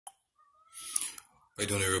How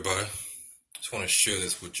you doing, everybody? Just want to share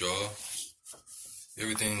this with y'all.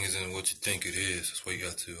 Everything isn't what you think it is. That's why you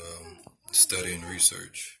got to study and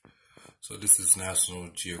research. So this is National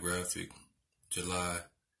Geographic, July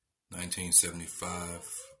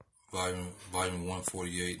 1975, volume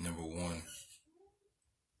 148, number 1.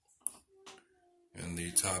 And the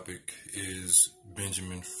topic is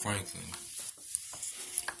Benjamin Franklin,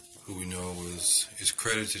 who we know is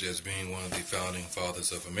credited as being one of the founding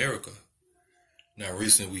fathers of America. Now,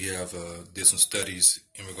 recently we have did some studies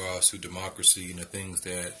in regards to democracy and the things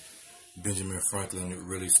that Benjamin Franklin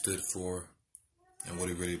really stood for and what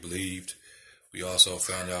he really believed. We also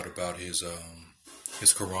found out about his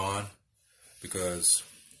Quran, because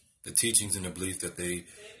the teachings and the belief that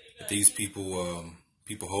these people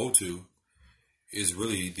hold to is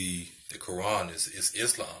really the Quran is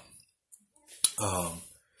Islam.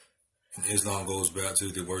 And Islam goes back to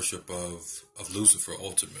the worship of Lucifer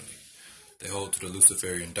ultimately. They hold to the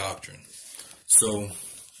Luciferian doctrine. So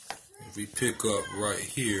if we pick up right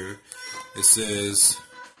here, it says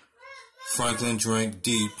Franklin drank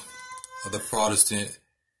deep of the Protestant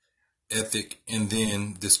ethic and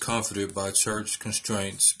then, discomforted by church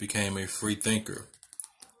constraints, became a free thinker.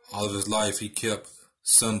 All of his life he kept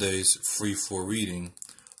Sundays free for reading,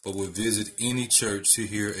 but would visit any church to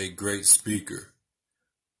hear a great speaker.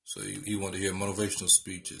 So he wanted to hear motivational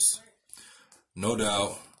speeches. No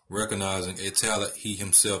doubt recognizing a talent he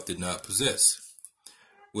himself did not possess.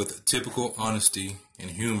 With typical honesty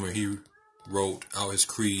and humor, he wrote out his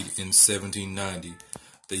creed in 1790,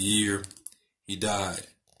 the year he died.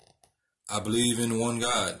 I believe in one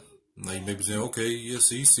God. Now you may be saying, okay, yes,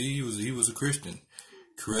 he was a Christian,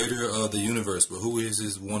 creator of the universe, but who is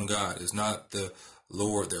this one God? It's not the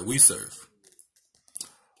Lord that we serve.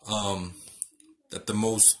 That the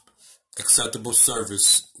most acceptable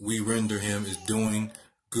service we render him is doing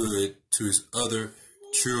good to his other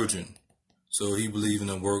children. So he believed in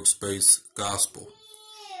a works-based gospel,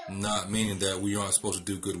 not meaning that we aren't supposed to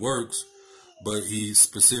do good works, but he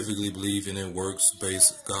specifically believed in a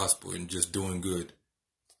works-based gospel and just doing good.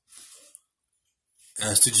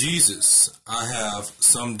 As to Jesus, I have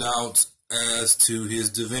some doubts as to his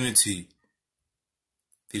divinity.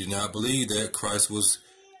 He did not believe that Christ was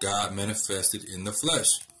God manifested in the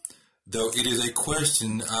flesh, though it is a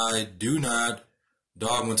question I do not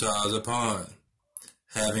dogmatize upon,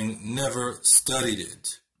 having never studied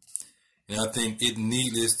it. And I think it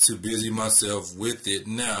needless to busy myself with it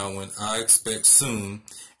now, when I expect soon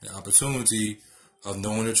an opportunity of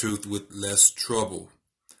knowing the truth with less trouble.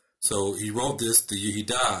 So he wrote this the year he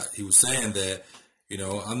died. He was saying that,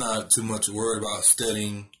 I'm not too much worried about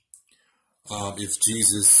studying if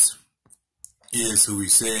Jesus is who he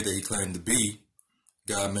said that he claimed to be,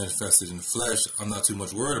 God manifested in the flesh. I'm not too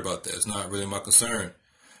much worried about that. It's not really my concern,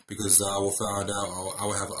 because I will find out, I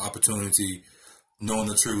will have an opportunity knowing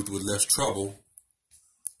the truth with less trouble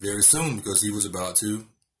very soon, because he was about to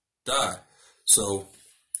die. So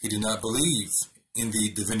he did not believe in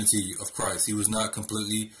the divinity of Christ. He was not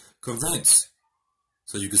completely convinced.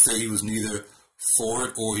 So you could say he was neither for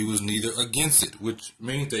it or he was neither against it, which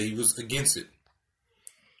means that he was against it.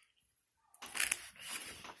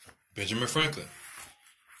 Benjamin Franklin,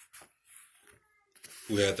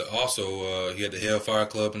 who had he had the Hellfire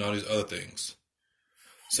Club and all these other things.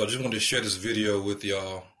 So I just wanted to share this video with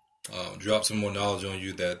y'all, drop some more knowledge on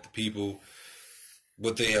you that the people,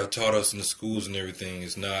 what they have taught us in the schools and everything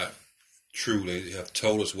is not true. They have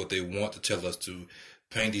told us what they want to tell us, to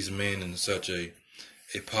paint these men in such a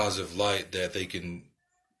positive light that they can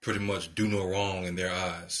pretty much do no wrong in their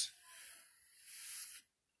eyes.